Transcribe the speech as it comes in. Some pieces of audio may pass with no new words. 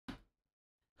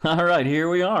All right, here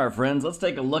we are, friends. Let's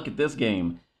take a look at this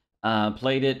game.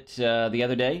 Played it the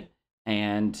other day,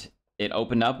 and it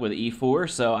opened up with e4,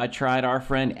 so I tried our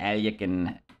friend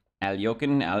Alekhine.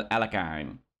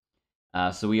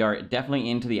 So we are definitely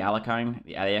into the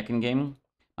Alekhine game.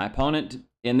 My opponent,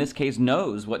 in this case,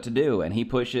 knows what to do, and he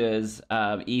pushes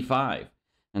e5.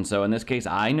 And so in this case,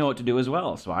 I know what to do as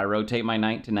well. So I rotate my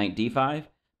knight to knight d5. My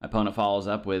opponent follows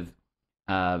up with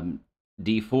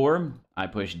d4. I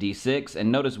push d6,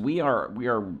 and notice we are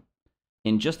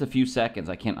in just a few seconds.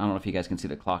 I don't know if you guys can see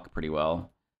the clock pretty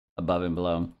well above and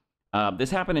below. This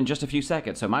happened in just a few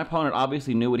seconds, so my opponent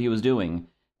obviously knew what he was doing,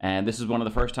 and this is one of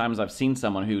the first times I've seen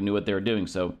someone who knew what they were doing.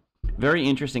 So very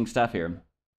interesting stuff here.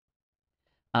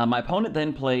 My opponent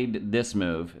then played this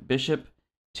move, bishop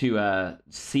to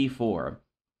c4.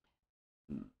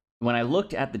 When I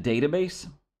looked at the database,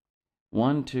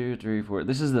 1, 2, 3, 4.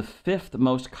 This is the 5th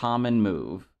most common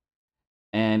move,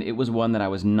 and it was one that I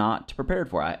was not prepared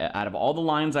for. Out of all the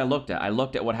lines I looked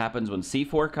at what happens when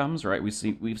c4 comes. Right, we've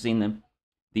seen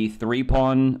the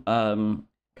 3-pawn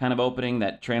kind of opening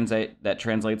that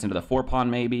translates into the 4-pawn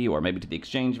maybe, or maybe to the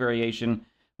exchange variation.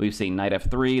 We've seen knight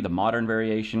f3, the modern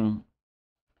variation.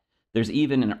 There's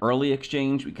even an early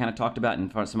exchange we kind of talked about in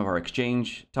some of our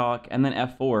exchange talk, and then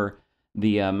f4,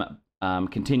 the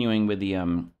continuing with the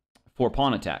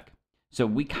 4-pawn attack. So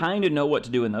we kind of know what to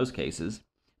do in those cases,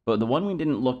 but the one we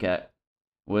didn't look at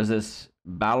was this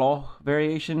Balog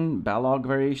variation.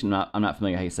 I'm not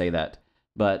familiar how you say that,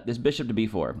 but this bishop to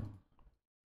b4.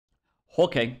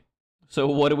 Okay, so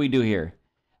what do we do here?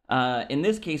 In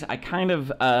this case, I kind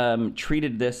of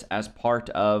treated this as part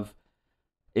of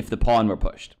if the pawn were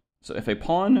pushed. So if a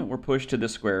pawn were pushed to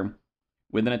this square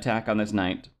with an attack on this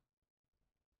knight,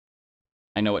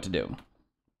 I know what to do.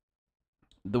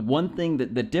 The one thing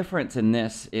that the difference in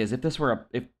this is if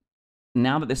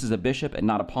now that this is a bishop and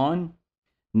not a pawn,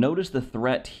 notice the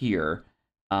threat here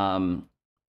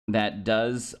that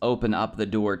does open up the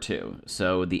door too.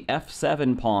 So the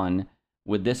f7 pawn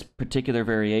with this particular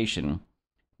variation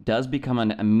does become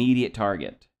an immediate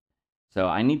target. So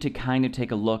I need to kind of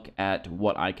take a look at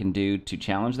what I can do to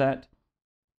challenge that.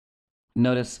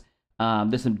 Notice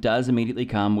this does immediately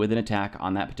come with an attack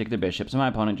on that particular bishop, so my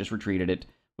opponent just retreated it,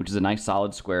 which is a nice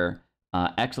solid square.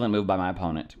 Excellent move by my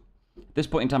opponent. At this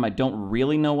point in time, I don't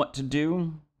really know what to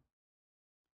do.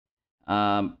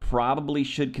 Probably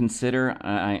should consider,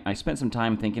 I spent some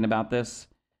time thinking about this.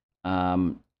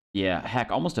 Yeah,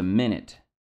 heck, almost a minute.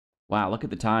 Wow, look at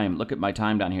the time. Look at my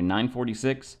time down here,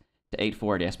 9:46 to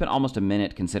 8:40. I spent almost a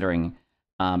minute considering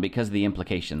because of the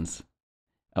implications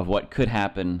of what could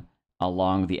happen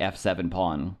along the f7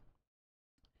 pawn.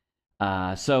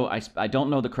 So I don't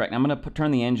know the correct... I'm going to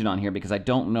turn the engine on here because I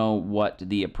don't know what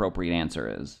the appropriate answer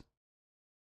is.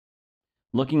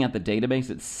 Looking at the database,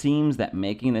 it seems that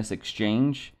making this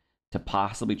exchange to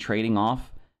possibly trading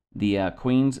off the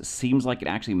queens seems like it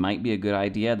actually might be a good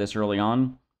idea this early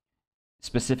on,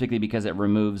 specifically because it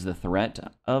removes the threat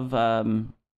of the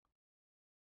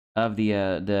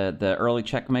early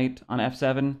checkmate on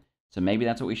f7. So maybe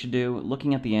that's what we should do.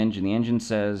 Looking at the engine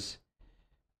says,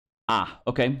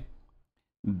 okay,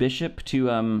 bishop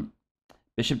to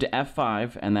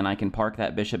f5, and then I can park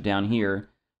that bishop down here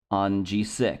on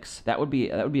g6. That would be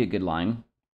a good line.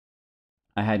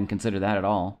 I hadn't considered that at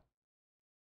all.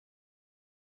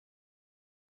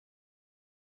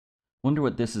 Wonder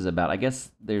what this is about. I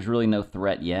guess there's really no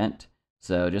threat yet,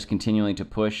 so just continuing to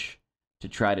push to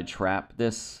try to trap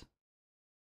this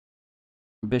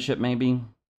bishop maybe.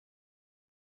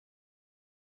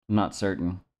 I'm not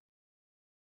certain.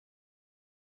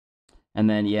 And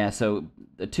then, yeah, so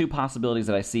the two possibilities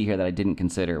that I see here that I didn't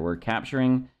consider were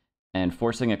capturing and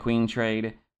forcing a queen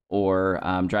trade, or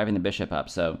driving the bishop up.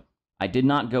 So I did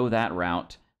not go that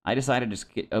route. I decided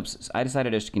just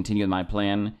to continue with my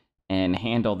plan and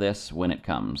handle this when it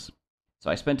comes. So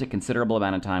I spent a considerable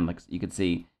amount of time, like you could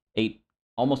see,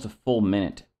 almost a full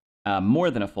minute,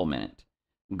 more than a full minute,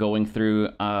 going through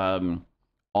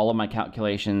all of my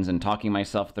calculations and talking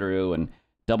myself through and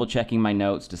double checking my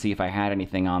notes to see if I had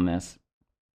anything on this.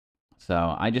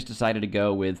 So I just decided to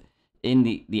go with, in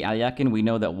the Alekhine, we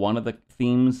know that one of the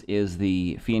themes is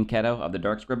the fianchetto of the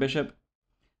dark square bishop.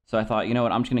 So I thought, you know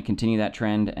what, I'm just going to continue that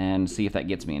trend and see if that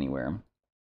gets me anywhere.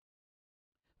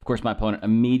 Of course, my opponent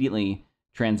immediately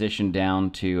transitioned down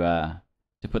to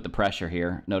put the pressure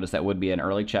here. Notice that would be an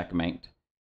early checkmate.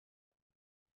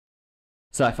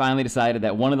 So I finally decided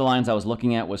that one of the lines I was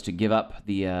looking at was to give up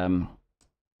the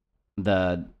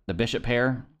bishop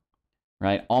pair,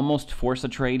 right? Almost force a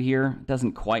trade here.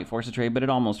 Doesn't quite force a trade, but it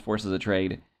almost forces a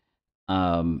trade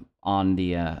on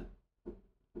the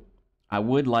I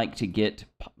would like to get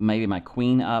maybe my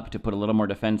queen up to put a little more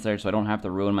defense there so I don't have to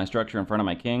ruin my structure in front of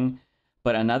my king.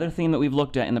 But another theme that we've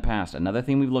looked at in the past,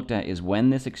 is when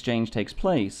this exchange takes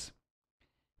place,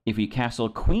 if you castle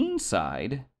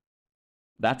queenside,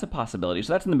 that's a possibility.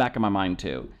 So that's in the back of my mind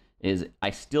too, is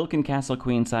I still can castle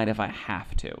queenside if I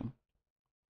have to. I'm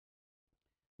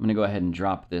going to go ahead and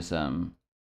drop this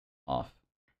off.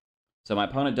 So my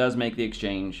opponent does make the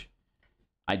exchange.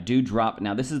 I do drop.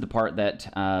 Now this is the part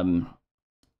that I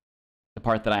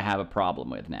have a problem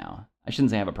with now. I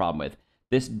shouldn't say I have a problem with.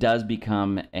 This does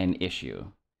become an issue,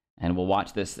 and we'll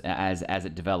watch this as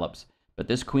it develops. But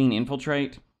this queen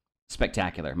infiltrate,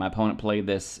 spectacular. My opponent played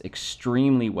this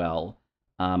extremely well.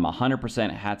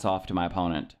 100% hats off to my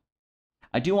opponent.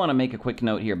 I do want to make a quick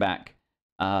note here back.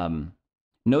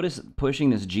 Notice pushing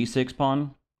this g6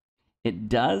 pawn. It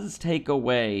does take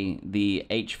away the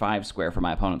h5 square for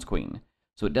my opponent's queen.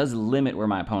 So it does limit where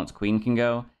my opponent's queen can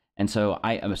go. And so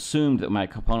I assumed that my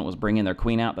opponent was bringing their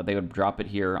queen out, that they would drop it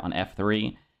here on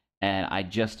f3. And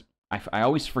I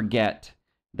always forget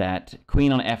that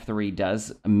queen on f3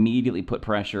 does immediately put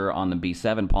pressure on the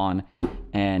b7 pawn.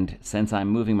 And since I'm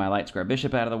moving my light square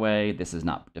bishop out of the way, this is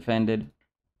not defended.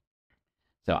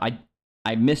 So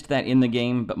I missed that in the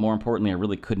game, but more importantly, I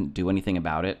really couldn't do anything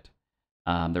about it.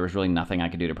 There was really nothing I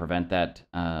could do to prevent that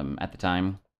at the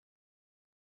time.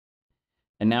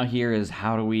 And now here is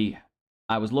how do we...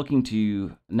 I was looking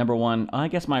to, number one, I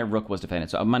guess my rook was defended.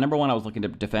 So my number one, I was looking to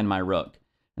defend my rook.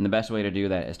 And the best way to do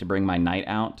that is to bring my knight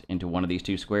out into one of these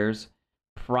two squares.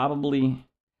 Probably,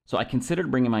 so I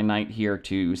considered bringing my knight here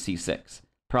to c6.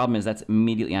 Problem is that's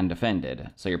immediately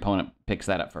undefended, so your opponent picks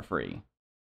that up for free.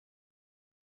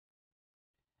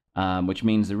 Which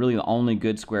means really the only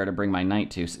good square to bring my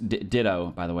knight to,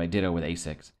 ditto, by the way, ditto with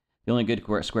a6. The only good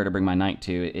square to bring my knight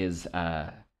to is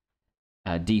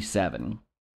d7.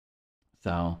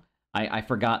 So I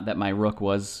forgot that my rook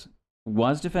was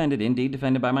defended, indeed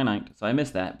defended by my knight. So I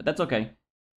missed that, but that's okay.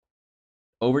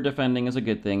 Over-defending is a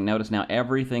good thing. Notice now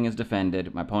everything is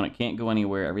defended. My opponent can't go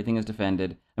anywhere. Everything is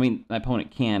defended. I mean, my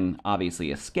opponent can obviously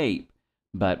escape,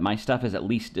 but my stuff is at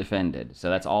least defended.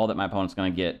 So that's all that my opponent's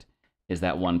going to get is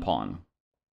that one pawn.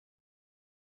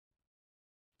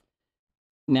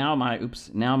 Now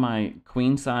my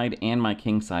queen side and my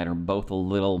king side are both a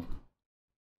little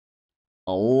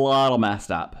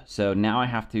messed up. So now I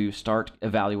have to start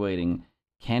evaluating,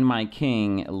 can my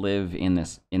king live in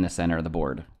the center of the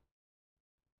board?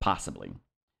 Possibly.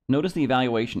 Notice the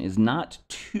evaluation is not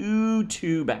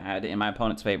too bad in my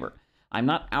opponent's favor. I'm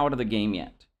not out of the game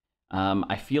yet.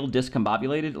 I feel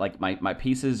discombobulated, like my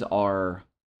pieces are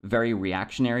very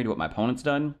reactionary to what my opponent's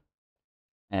done.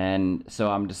 And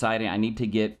so I'm deciding I need to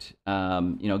get,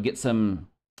 get some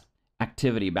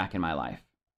activity back in my life.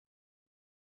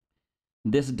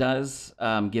 This does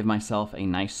give myself a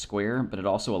nice square, but it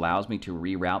also allows me to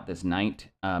reroute this knight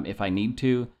if I need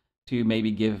to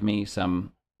maybe give me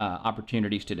some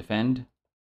opportunities to defend.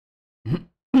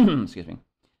 Excuse me.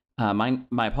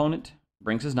 My opponent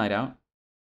brings his knight out.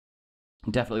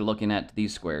 Definitely looking at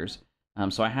these squares.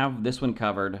 So I have this one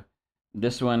covered.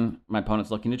 This one, my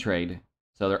opponent's looking to trade.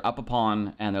 So they're up a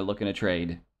pawn and they're looking to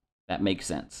trade. That makes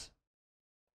sense.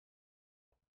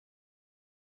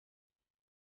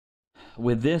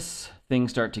 With this,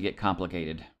 things start to get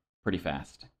complicated pretty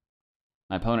fast.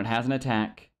 My opponent has an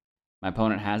attack. My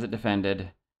opponent has it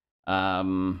defended.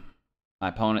 My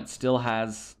opponent still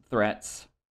has threats.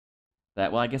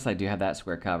 Well, I guess I do have that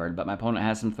square covered, but my opponent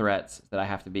has some threats that I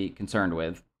have to be concerned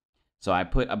with. So I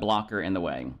put a blocker in the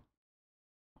way.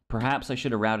 Perhaps I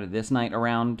should have routed this knight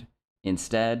around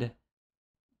instead.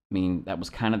 I mean, that was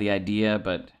kind of the idea,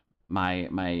 but my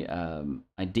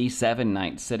d7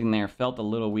 knight sitting there felt a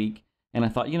little weak. And I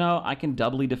thought, I can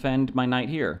doubly defend my knight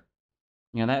here.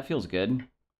 That feels good.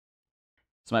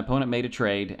 So my opponent made a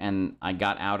trade, and I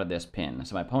got out of this pin.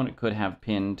 So my opponent could have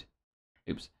pinned...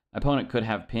 Oops. My opponent could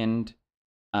have pinned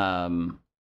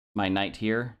my knight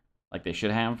here, like they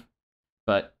should have.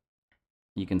 But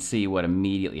you can see what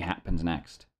immediately happens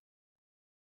next.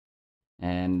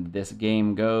 And this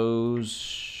game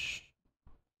goes...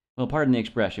 Well, pardon the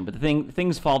expression, but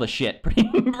things fall to shit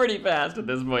pretty fast at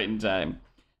this point in time.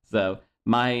 So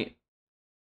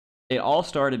it all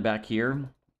started back here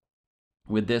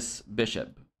with this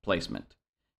bishop placement.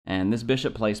 And this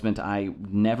bishop placement I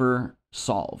never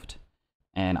solved.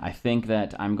 And I think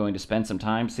that I'm going to spend some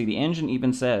time. See, the engine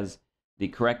even says the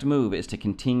correct move is to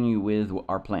continue with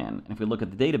our plan. And if we look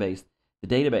at the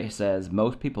database says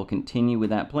most people continue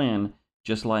with that plan,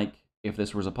 just like if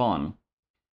this was a pawn.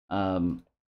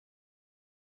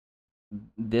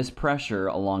 This pressure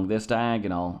along this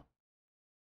diagonal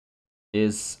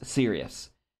is serious.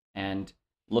 And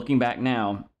looking back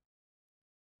now,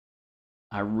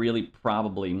 I really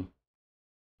probably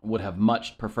would have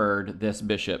much preferred this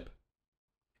bishop,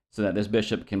 so that this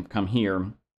bishop can come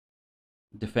here,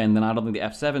 defend not only the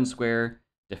f7 square,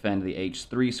 defend the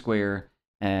h3 square,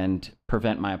 and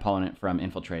prevent my opponent from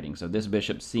infiltrating. So this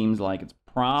bishop seems like it's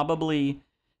probably,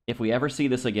 if we ever see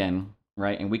this again,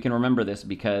 right, and we can remember this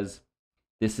because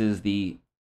this is the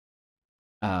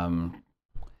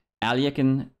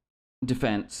Alekhine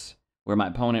defense, where my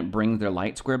opponent brings their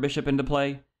light square bishop into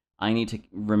play, I need to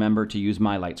remember to use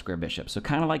my light square bishop. So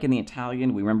kind of like in the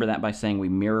Italian, we remember that by saying we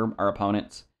mirror our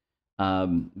opponent's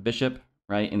bishop,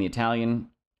 right? In the Italian,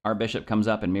 our bishop comes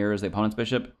up and mirrors the opponent's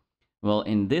bishop. Well,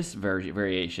 in this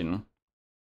variation,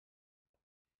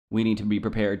 we need to be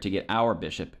prepared to get our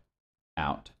bishop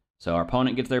out. So our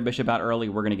opponent gets their bishop out early,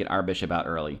 we're going to get our bishop out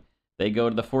early. They go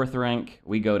to the 4th rank,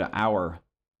 we go to our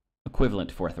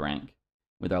equivalent 4th rank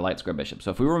with our light square bishop. So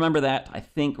if we remember that, I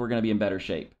think we're going to be in better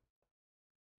shape.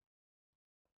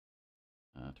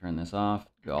 Turn this off,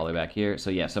 go all the way back here. So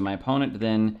yeah, so my opponent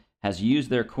then has used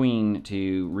their queen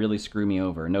to really screw me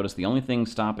over. Notice the only thing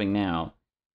stopping now,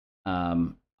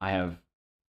 I have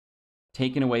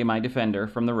taken away my defender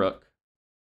from the rook.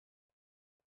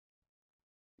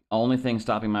 Only thing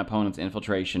stopping my opponent's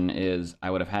infiltration is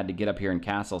I would have had to get up here and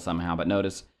castle somehow, but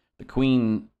notice the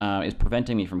queen is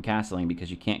preventing me from castling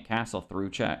because you can't castle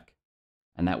through check.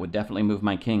 And that would definitely move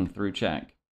my king through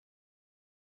check.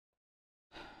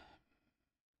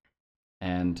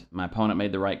 And my opponent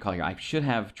made the right call here. I should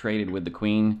have traded with the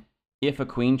queen. If a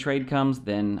queen trade comes,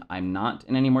 then I'm not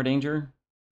in any more danger.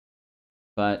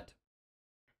 But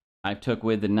I took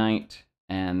with the knight,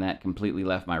 and that completely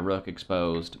left my rook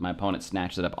exposed. My opponent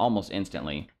snatched it up almost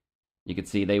instantly. You could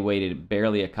see they waited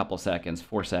barely a couple seconds,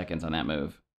 4 seconds on that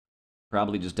move.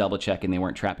 Probably just double checking they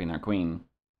weren't trapping their queen.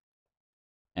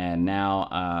 And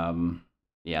now,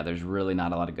 yeah, there's really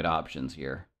not a lot of good options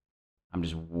here. I'm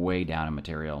just way down in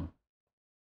material.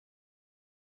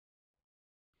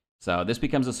 So this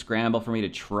becomes a scramble for me to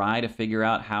try to figure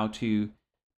out how to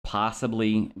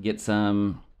possibly get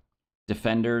some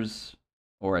defenders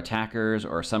or attackers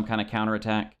or some kind of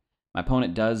counterattack. My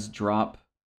opponent does drop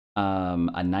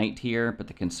a knight here, but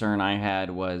the concern I had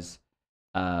was,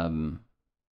 I'm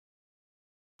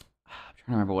trying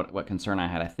to remember what concern I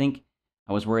had. I think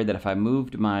I was worried that if I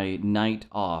moved my knight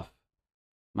off,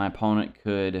 my opponent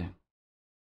could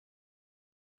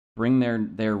bring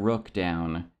their rook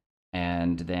down,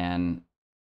 and then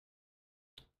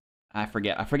I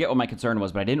forget what my concern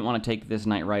was, but I didn't want to take this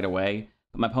knight right away.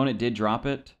 But my opponent did drop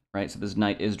it, right? So this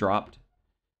knight is dropped.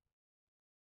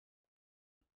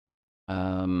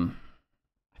 I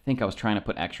think I was trying to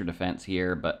put extra defense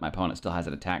here, but my opponent still has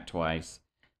it attacked twice,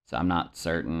 so I'm not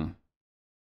certain.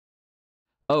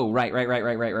 Oh, right.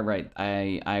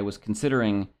 I was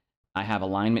considering I have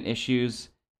alignment issues,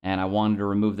 and I wanted to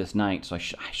remove this knight, so I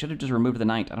should have just removed the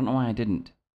knight. I don't know why I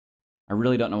didn't. I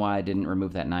really don't know why I didn't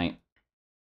remove that knight.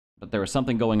 But there was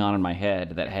something going on in my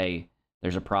head that, hey,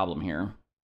 there's a problem here.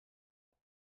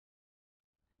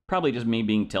 Probably just me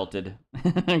being tilted,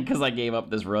 because I gave up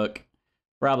this rook.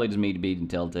 Probably just me being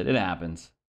tilted. It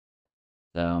happens.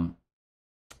 So,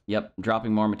 yep,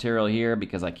 dropping more material here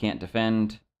because I can't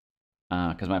defend.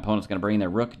 Because my opponent's going to bring their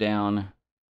rook down.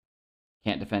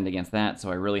 Can't defend against that, so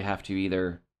I really have to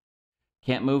either...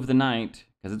 Can't move the knight,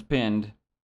 because it's pinned.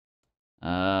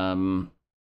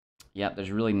 Yeah,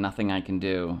 there's really nothing I can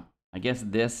do. I guess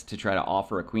this to try to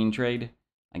offer a queen trade.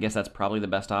 I guess that's probably the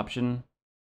best option.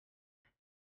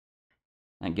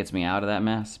 That gets me out of that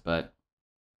mess, but...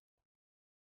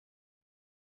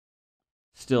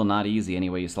 Still not easy any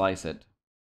way you slice it.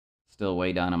 Still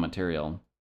way down on material.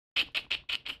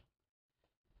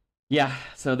 Yeah,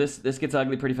 so this gets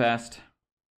ugly pretty fast.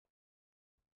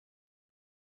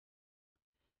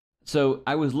 So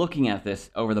I was looking at this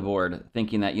over the board,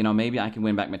 thinking that, you know, maybe I can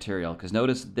win back material. Because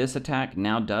notice this attack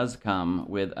now does come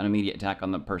with an immediate attack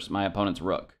on my opponent's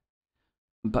rook.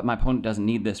 But my opponent doesn't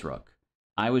need this rook.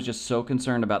 I was just so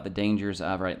concerned about the dangers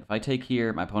of, right, if I take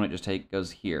here, my opponent just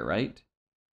goes here, right?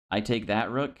 I take that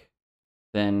rook,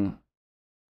 then...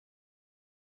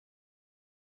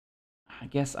 I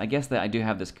guess that I do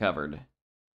have this covered.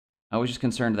 I was just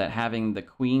concerned that having the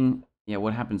queen... Yeah,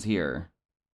 what happens here?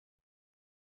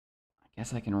 I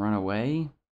guess I can run away?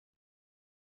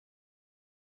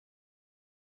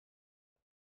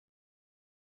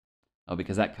 Oh,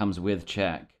 because that comes with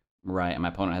check. Right, and my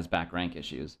opponent has back rank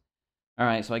issues.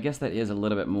 Alright, so I guess that is a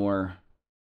little bit more...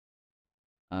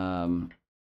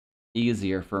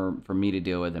 easier for me to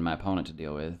deal with than my opponent to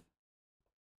deal with.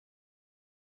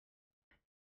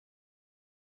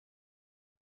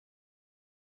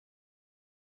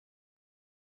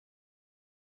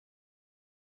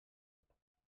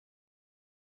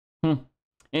 Hmm.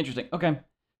 Interesting. Okay.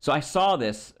 So I saw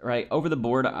this, right, over the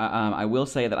board. I will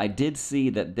say that I did see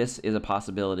that this is a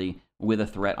possibility with a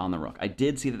threat on the rook. I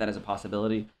did see that that is a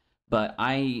possibility, but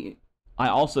I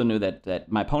also knew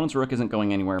that my opponent's rook isn't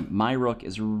going anywhere. My rook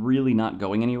is really not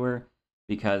going anywhere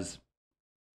because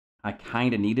I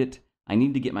kind of need it. I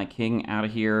need to get my king out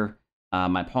of here.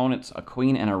 My opponent's a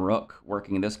queen and a rook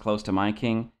working this close to my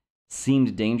king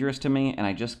seemed dangerous to me, and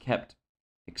I just kept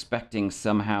expecting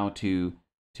somehow to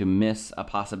miss a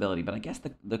possibility. But I guess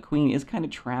the queen is kind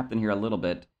of trapped in here a little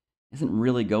bit. Isn't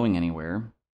really going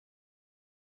anywhere.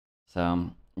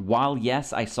 So while,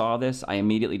 yes, I saw this, I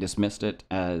immediately dismissed it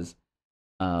as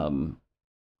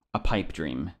a pipe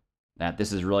dream. That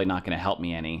this is really not going to help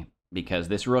me any, because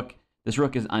this rook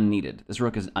is unneeded. This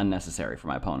rook is unnecessary for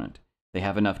my opponent. They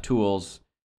have enough tools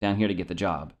down here to get the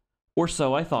job. Or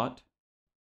so I thought.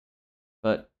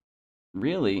 But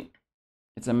really,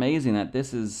 it's amazing that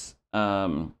this is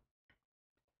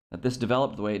that this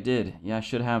developed the way it did. Yeah,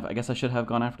 I guess I should have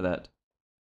gone after that.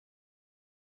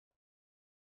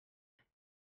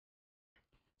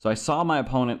 So I saw my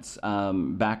opponent's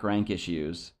back rank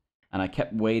issues, and I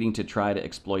kept waiting to try to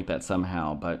exploit that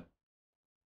somehow, but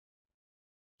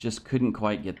just couldn't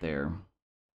quite get there.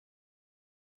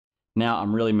 Now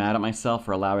I'm really mad at myself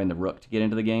for allowing the rook to get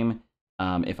into the game.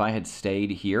 If I had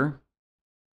stayed here,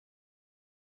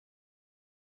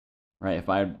 right, if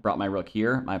I had brought my rook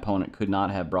here, my opponent could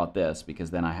not have brought this,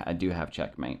 because then I do have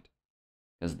checkmate,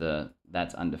 because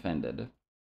that's undefended.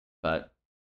 But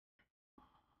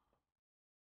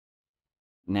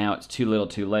now it's too little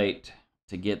too late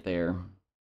to get there.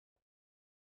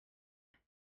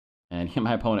 And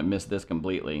my opponent missed this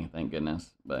completely, thank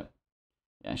goodness. But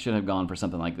yeah, I should have gone for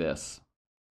something like this.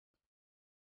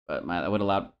 But that would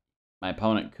allow my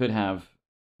opponent could have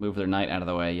moved their knight out of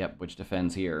the way, yep, which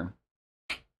defends here.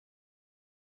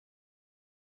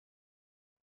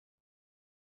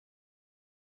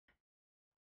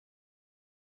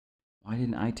 Why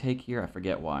didn't I take here? I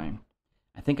forget why.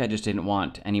 I think I just didn't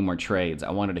want any more trades.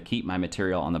 I wanted to keep my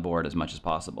material on the board as much as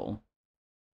possible.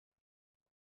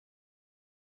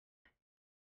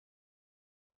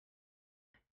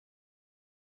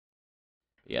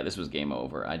 Yeah, this was game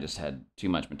over. I just had too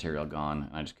much material gone,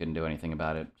 and I just couldn't do anything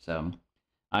about it. So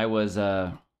I was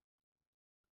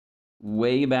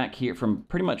way back here, from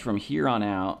pretty much from here on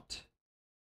out.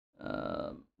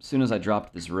 As soon as I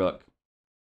dropped this rook,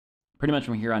 pretty much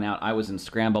from here on out, I was in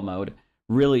scramble mode,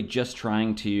 really just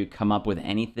trying to come up with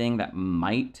anything that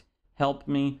might help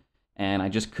me, and I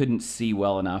just couldn't see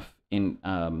well enough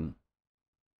into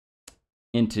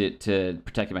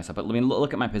protecting myself. But let me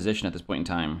look at my position at this point in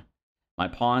time. My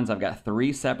pawns, I've got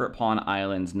 3 separate pawn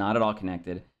islands, not at all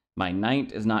connected. My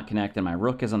knight is not connected. My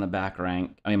rook is on the back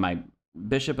rank. I mean, my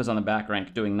bishop is on the back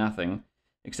rank doing nothing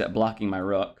except blocking my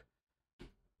rook.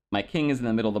 My king is in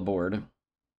the middle of the board.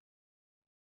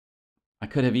 I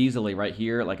could have easily, right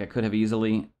here, like I could have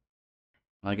easily...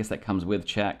 Well, I guess that comes with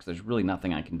checks. There's really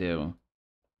nothing I can do.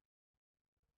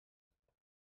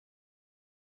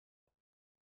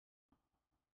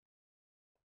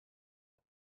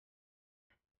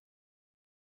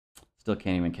 Still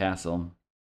can't even castle.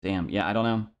 Damn, yeah, I don't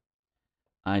know.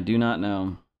 I do not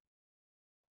know.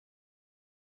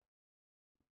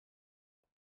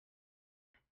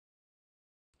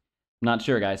 I'm not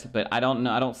sure, guys, but I don't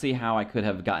know. I don't see how I could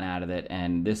have gotten out of it.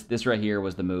 And this right here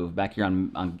was the move back here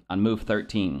on move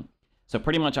 13. So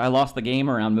pretty much I lost the game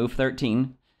around move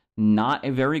 13. Not a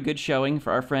very good showing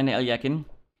for our friend Alekhine.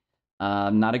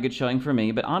 Not a good showing for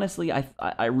me. But honestly,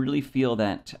 I really feel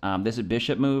that this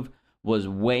bishop move was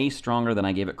way stronger than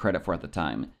I gave it credit for at the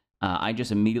time. I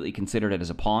just immediately considered it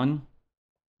as a pawn.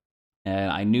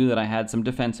 And I knew that I had some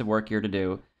defensive work here to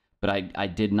do, but I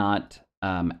did not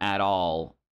at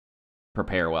all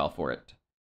prepare well for it.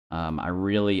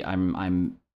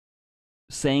 I'm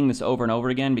saying this over and over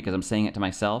again because I'm saying it to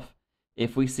myself.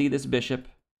 If we see this bishop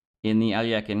in the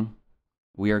Alekhine,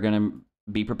 we are going to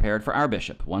be prepared for our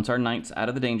bishop. Once our knight's out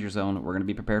of the danger zone, we're going to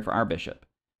be prepared for our bishop.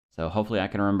 So hopefully I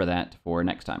can remember that for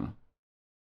next time.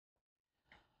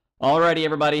 Alrighty,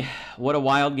 everybody. What a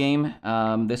wild game.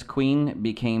 This queen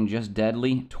became just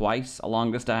deadly twice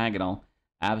along this diagonal.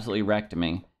 Absolutely wrecked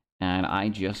me. And I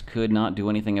just could not do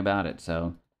anything about it.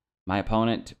 So my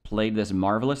opponent played this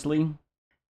marvelously.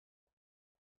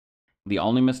 The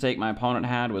only mistake my opponent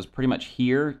had was pretty much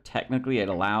here. Technically, it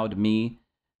allowed me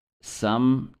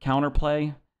some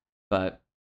counterplay, but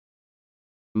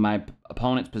my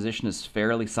opponent's position is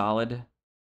fairly solid,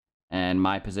 and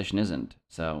my position isn't.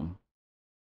 So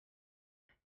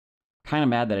kind of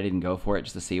mad that I didn't go for it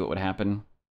just to see what would happen.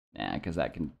 Yeah, because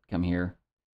that can come here.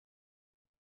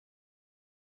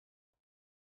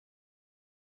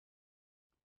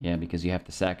 Yeah, because you have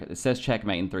to sack it. It says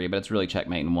checkmate in 3, but it's really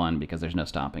checkmate in 1 because there's no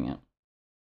stopping it.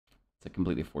 It's a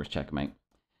completely forced checkmate.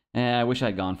 I wish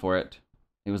I'd gone for it.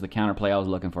 It was the counterplay I was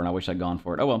looking for, and I wish I'd gone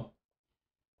for it. Oh well.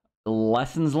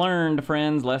 Lessons learned,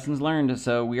 friends. Lessons learned.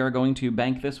 So we are going to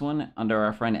bank this one under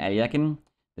our friend Alekhine.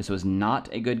 This was not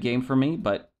a good game for me,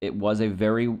 but it was a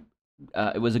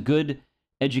it was a good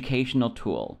educational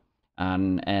tool.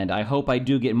 And I hope I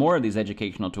do get more of these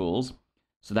educational tools,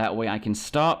 so that way I can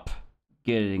stop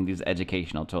getting these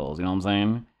educational tools. You know what I'm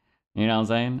saying? You know what I'm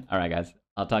saying? All right, guys.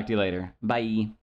 I'll talk to you later. Bye.